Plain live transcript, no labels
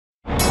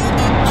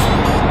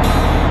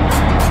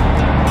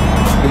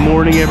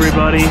morning,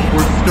 everybody.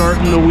 We're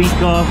starting the week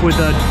off with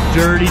a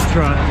dirty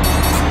truck.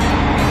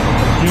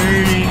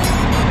 Dirty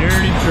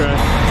truck.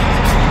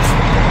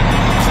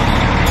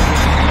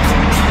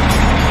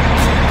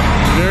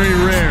 Very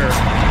rare.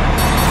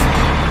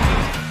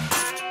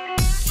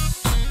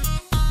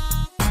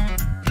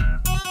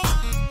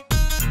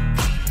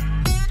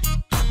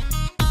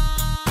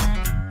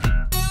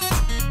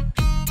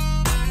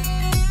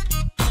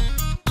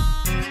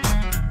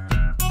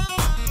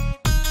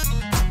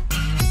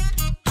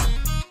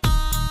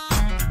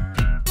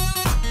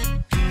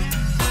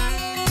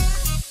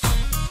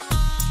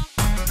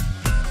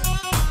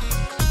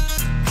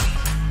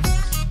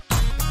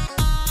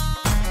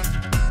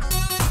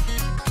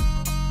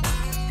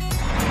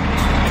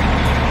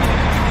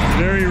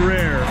 Very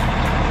rare.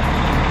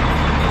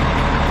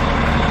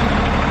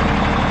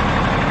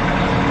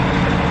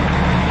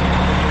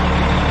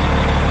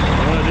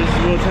 Well, this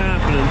is what's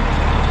happening.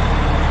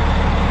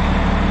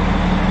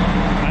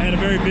 I had a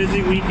very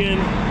busy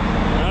weekend.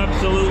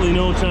 Absolutely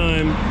no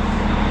time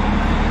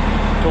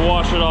to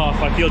wash it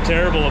off. I feel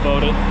terrible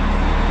about it.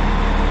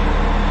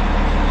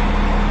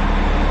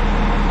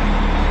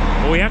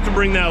 But we have to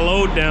bring that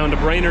load down to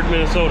Brainerd,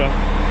 Minnesota.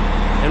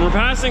 And we're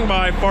passing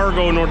by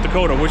Fargo, North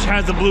Dakota, which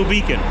has a blue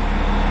beacon.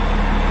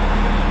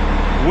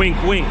 Wink,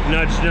 wink,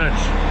 nudge, nudge.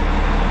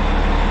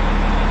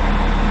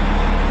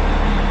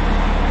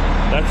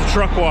 That's a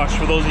truck wash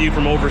for those of you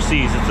from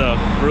overseas. It's a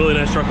really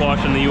nice truck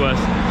wash in the US.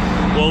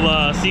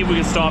 We'll see if we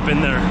can stop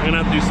in there. I'm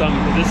gonna have to do something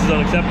because this is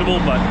unacceptable,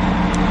 but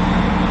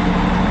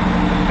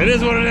it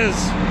is what it is.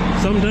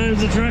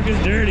 Sometimes the truck is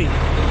dirty,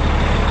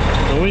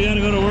 but we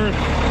gotta go to work.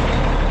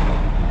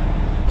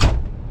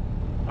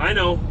 I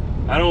know,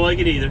 I don't like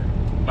it either,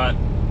 but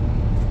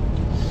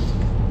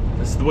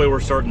this is the way we're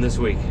starting this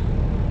week.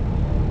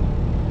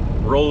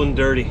 Rolling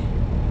dirty.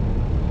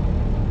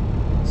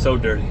 So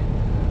dirty.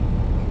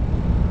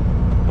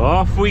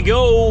 Off we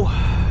go.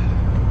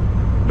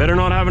 Better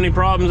not have any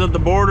problems at the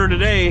border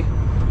today.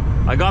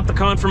 I got the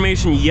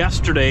confirmation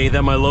yesterday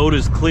that my load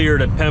is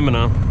cleared at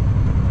Pembina.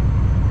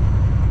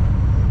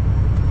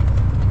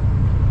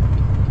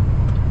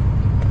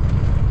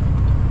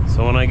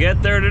 So when I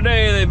get there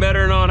today, they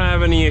better not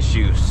have any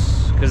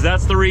issues. Because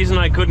that's the reason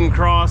I couldn't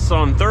cross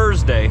on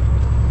Thursday.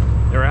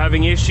 They were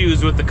having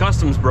issues with the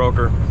customs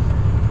broker.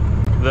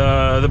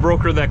 The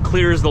broker that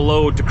clears the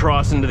load to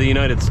cross into the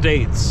United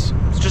States.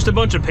 It's just a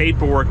bunch of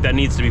paperwork that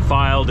needs to be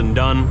filed and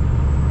done.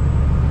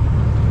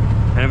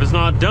 And if it's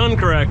not done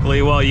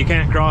correctly, well, you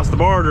can't cross the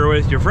border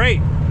with your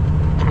freight.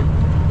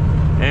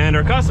 And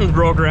our customs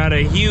broker had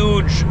a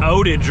huge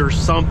outage or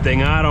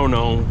something, I don't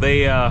know.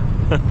 They,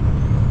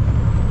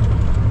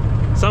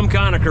 some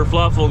kind of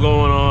kerfluffle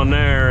going on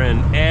there,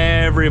 and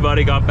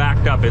everybody got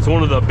backed up. It's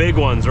one of the big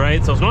ones,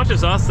 right? So it's not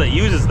just us that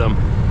uses them.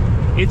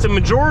 It's a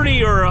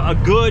majority or a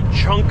good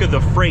chunk of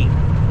the freight.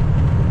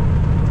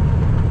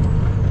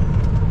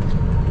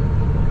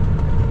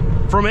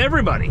 From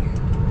everybody.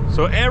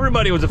 So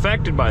everybody was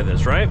affected by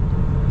this, right?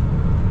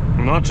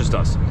 Not just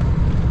us.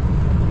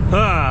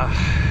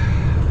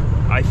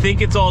 I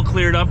think it's all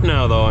cleared up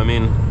now, though. I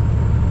mean,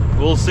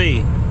 we'll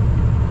see.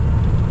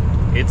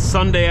 It's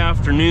Sunday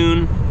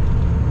afternoon.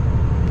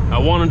 I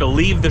wanted to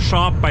leave the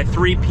shop by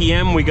 3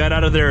 p.m. We got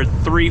out of there at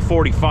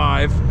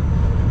 3:45.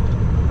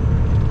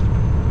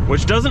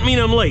 Which doesn't mean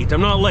I'm late.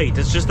 I'm not late.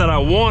 It's just that I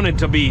wanted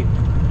to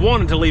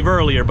leave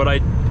earlier, but I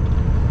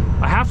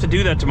have to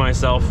do that to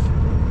myself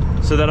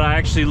so that I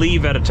actually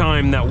leave at a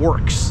time that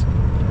works.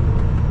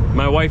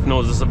 My wife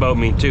knows this about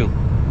me too.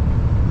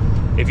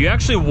 If you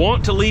actually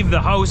want to leave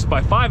the house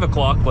by 5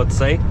 o'clock, let's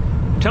say,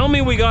 tell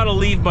me we gotta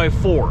leave by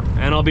 4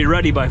 and I'll be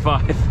ready by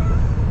 5.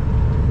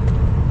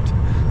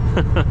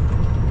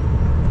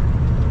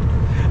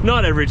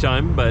 Not every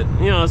time, but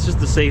you know, it's just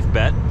a safe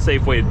bet,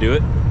 safe way to do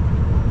it.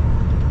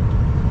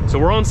 So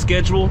we're on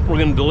schedule. We're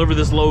gonna deliver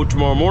this load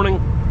tomorrow morning.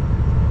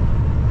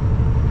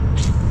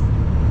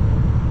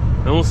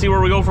 And we'll see where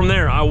we go from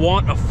there. I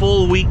want a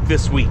full week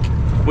this week.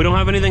 We don't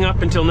have anything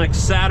up until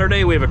next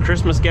Saturday. We have a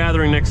Christmas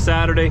gathering next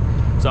Saturday.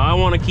 So I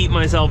want to keep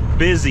myself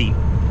busy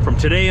from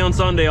today on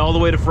Sunday all the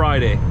way to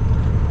Friday.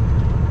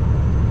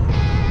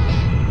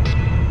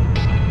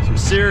 Some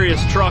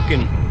serious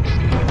trucking.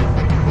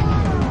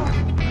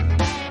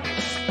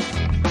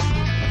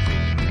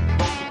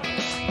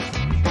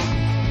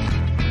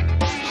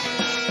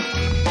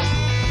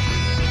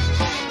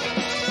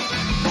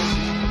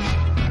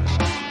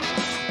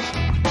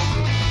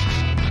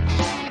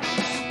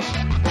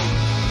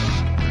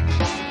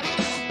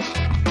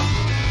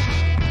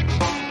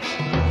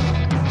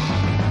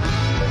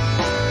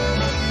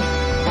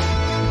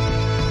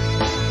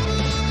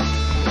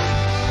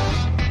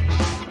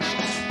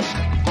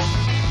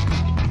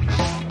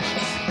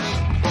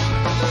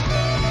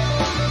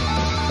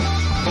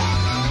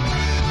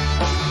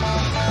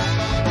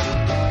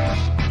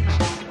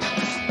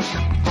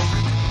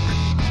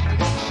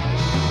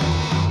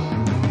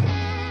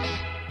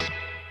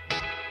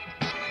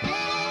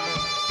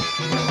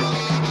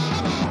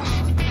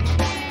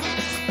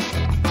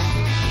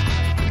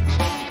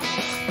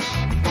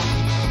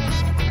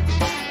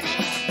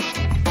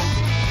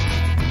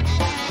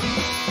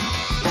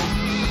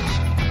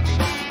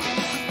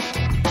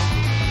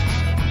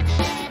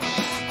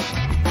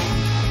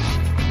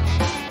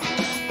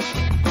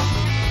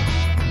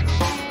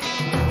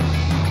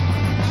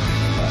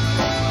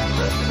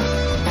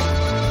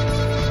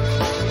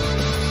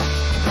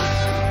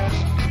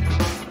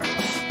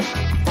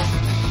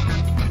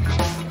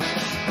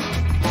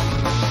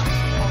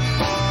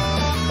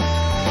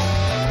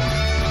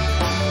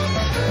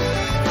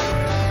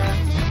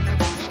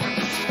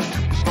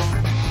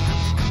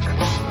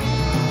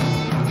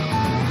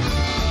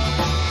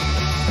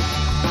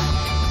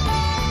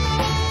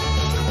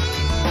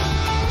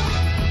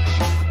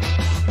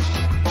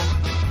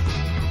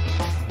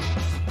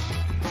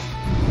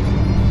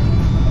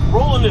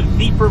 pulling into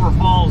Thief River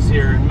Falls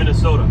here in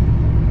Minnesota.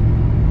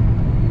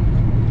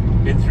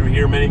 Been through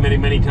here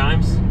many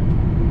times.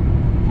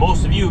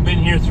 Most of you have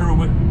been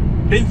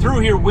through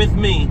here with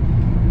me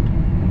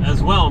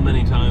as well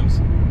many times.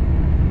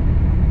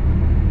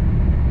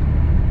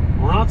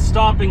 We're not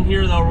stopping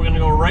here though. We're going to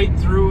go right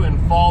through and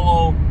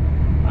follow,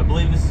 I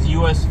believe this is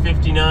US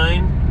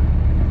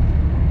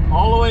 59,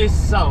 all the way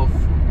south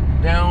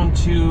down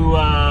to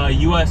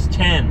US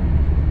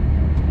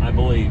 10, I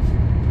believe.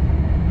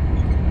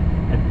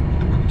 At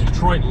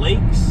Detroit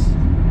Lakes.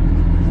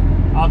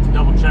 I'll have to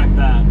double check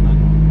that. But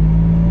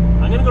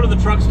I'm going to go to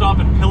the truck stop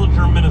in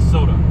Pillager,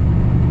 Minnesota.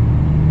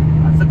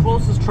 That's the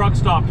closest truck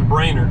stop to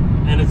Brainerd,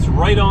 and it's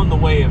right on the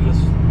way of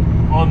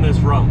on this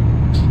route.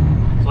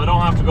 So I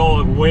don't have to go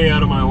like way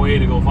out of my way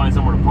to go find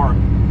somewhere to park.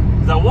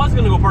 Because I was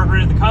going to go park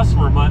right at the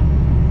customer, but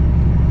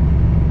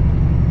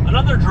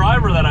another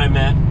driver that I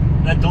met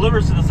that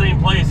delivers to the same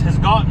place has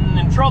gotten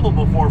in trouble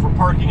before for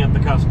parking at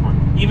the customer.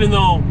 Even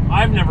though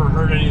I've never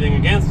heard anything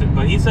against it,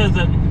 but he says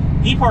that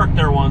he parked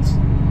there once,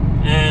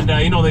 and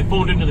you know, they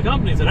phoned into the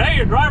company and said, "Hey,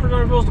 your driver's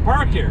not supposed to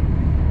park here."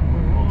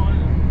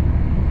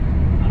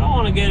 I don't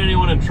want to get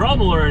anyone in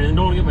trouble or anything.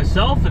 Don't want to get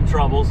myself in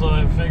trouble, so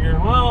I figure,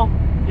 well,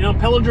 you know,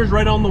 Pillager's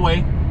right on the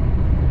way.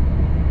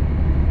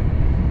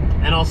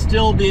 And I'll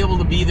still be able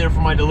to be there for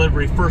my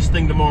delivery first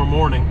thing tomorrow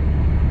morning.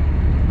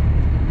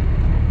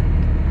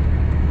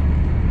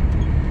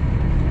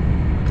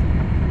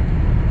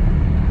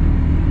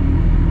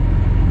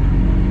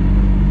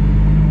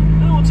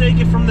 And we'll take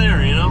it from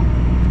there, you know.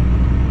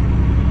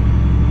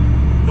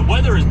 The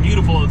weather is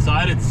beautiful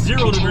outside. It's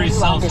 0 degrees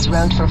Celsius.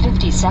 Continue on this road for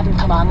 57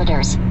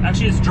 kilometers.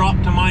 Actually, it's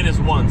dropped to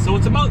 -1, so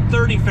it's about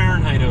 30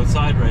 Fahrenheit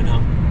outside right now.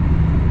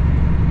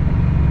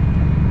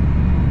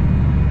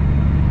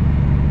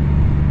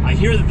 I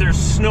hear that there's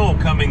snow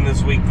coming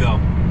this week, though.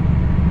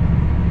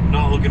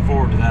 Not looking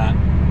forward to that.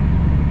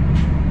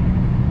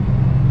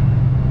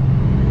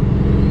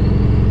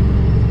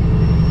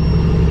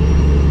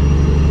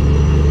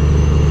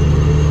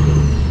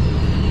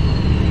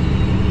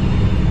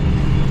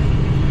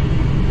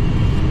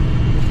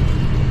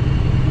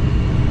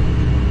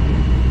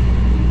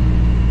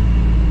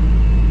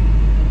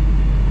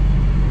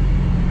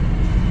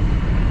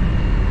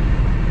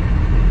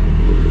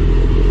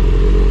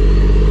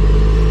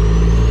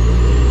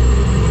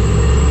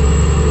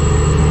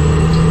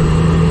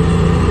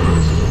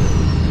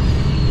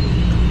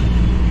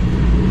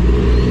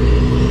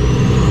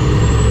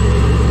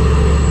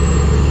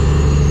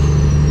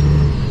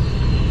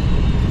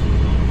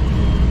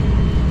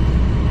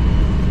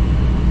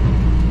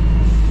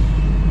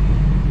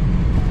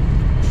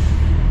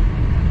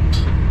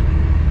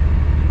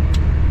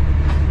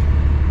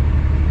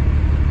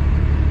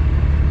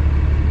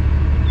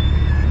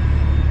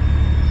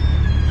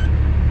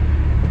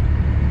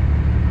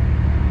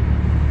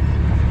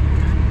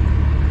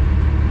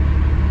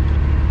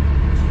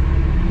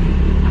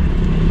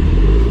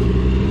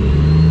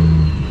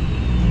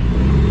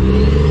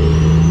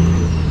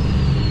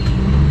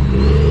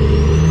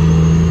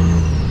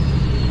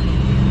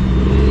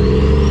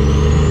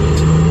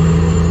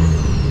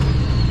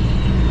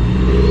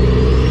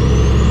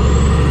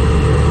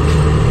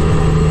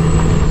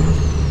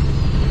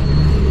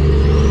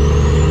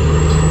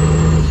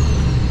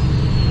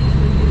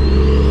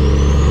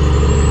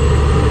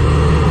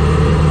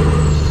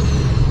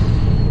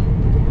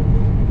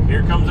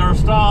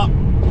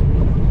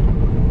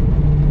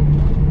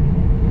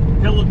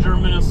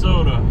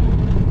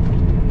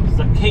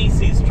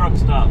 Truck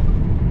stop.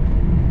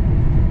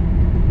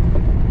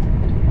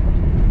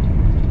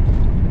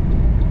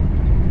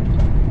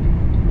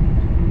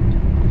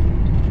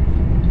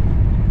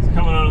 It's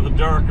coming out of the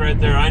dark right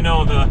there. I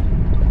know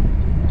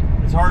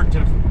it's hard to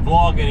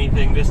vlog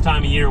anything this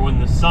time of year when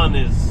the sun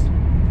is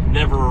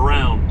never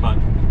around, but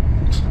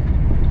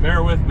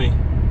bear with me.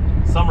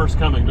 Summer's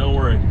coming, don't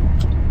worry.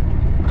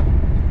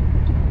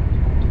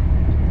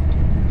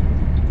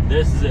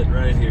 This is it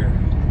right here.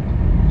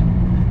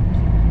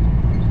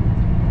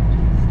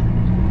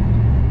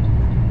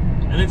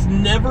 And it's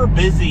never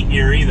busy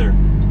here either.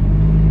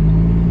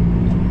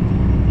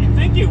 You'd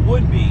think it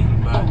would be,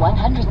 but... In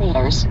 100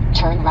 meters,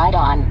 turn right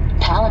on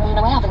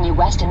Palomino Avenue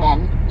West and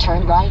then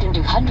turn right into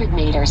 100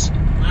 meters.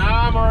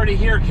 I'm already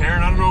here,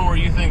 Karen. I don't know where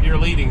you think you're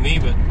leading me,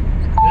 but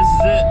this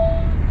is it.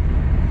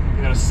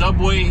 We got a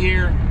Subway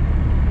here.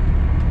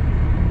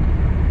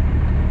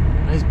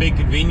 Nice big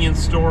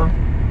convenience store.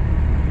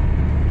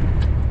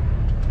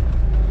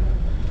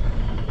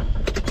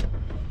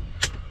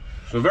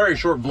 So very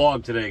short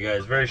vlog today,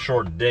 guys. Very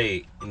short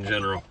day in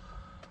general.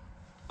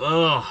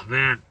 Oh,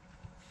 man.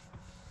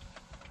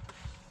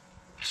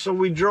 So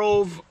we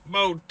drove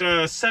about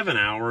 7,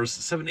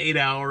 8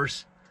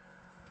 hours.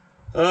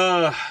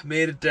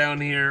 Made it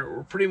down here.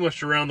 We're pretty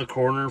much around the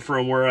corner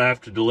from where I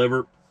have to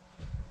deliver.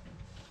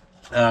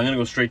 I'm going to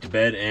go straight to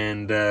bed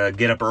and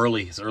get up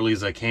early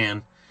as I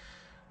can.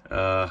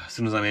 As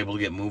soon as I'm able to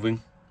get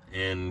moving.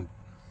 And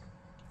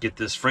get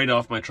this freight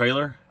off my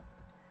trailer.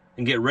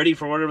 And get ready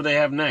for whatever they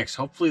have next.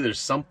 Hopefully there's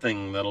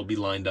something that'll be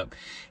lined up.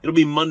 It'll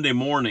be Monday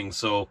morning,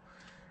 so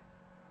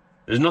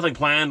There's nothing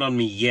planned on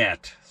me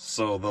yet,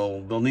 so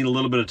they'll need a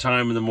little bit of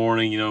time in the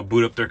morning, you know,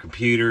 boot up their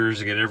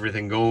computers, get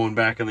everything going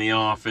back in the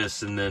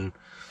office, and then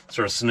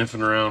start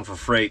sniffing around for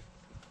freight.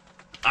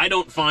 I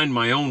don't find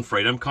my own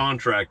freight. I'm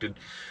contracted,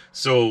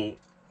 so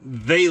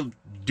they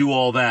do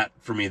all that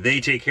for me. They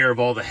take care of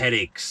all the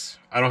headaches.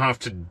 I don't have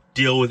to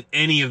deal with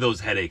any of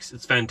those headaches.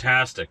 It's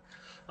fantastic.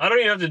 I don't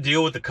even have to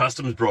deal with the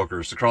customs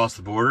brokers across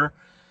the border.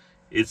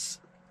 It's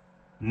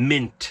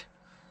mint.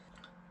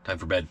 Time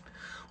for bed.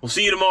 We'll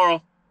see you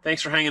tomorrow.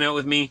 Thanks for hanging out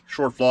with me.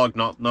 Short vlog,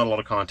 not a lot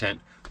of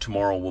content.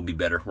 Tomorrow will be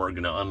better. We're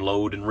going to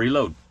unload and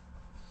reload.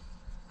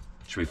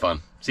 Should be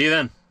fun. See you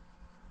then.